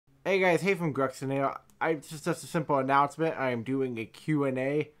Hey guys, Haytham Gruxton here. Just a simple announcement. I am doing a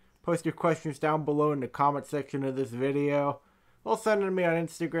Q&A. Post your questions down below in the comment section of this video. Or send them to me on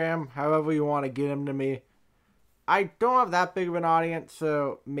Instagram, however you want to get them to me. I don't have that big of an audience,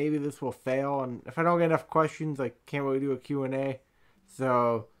 so maybe this will fail. And if I don't get enough questions, I can't really do a Q&A.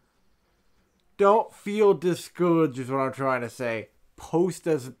 So don't feel discouraged is what I'm trying to say. Please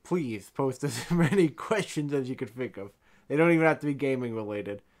post as many questions as you can think of. They don't even have to be gaming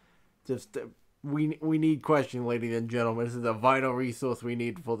related. Just we need questions, ladies and gentlemen. This is a vital resource we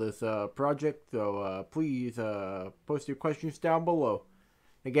need for this project. So please post your questions down below.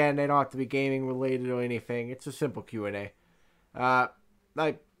 Again, they don't have to be gaming related or anything. It's a simple Q&A. I'm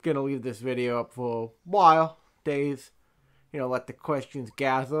gonna leave this video up for a while, days. Let the questions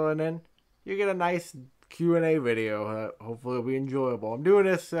gather, and then you get a nice Q&A video. Hopefully, it'll be enjoyable. I'm doing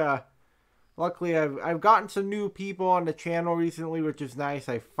this. Luckily, I've gotten some new people on the channel recently, which is nice.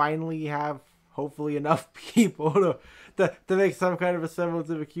 I finally have, hopefully, enough people to make some kind of a semblance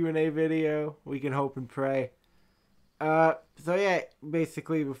of a Q&A video. We can hope and pray. So yeah,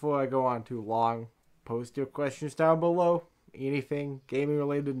 basically, before I go on too long, post your questions down below. Anything gaming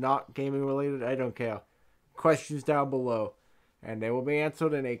related, not gaming related, I don't care. Questions down below, and they will be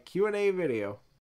answered in a Q&A video.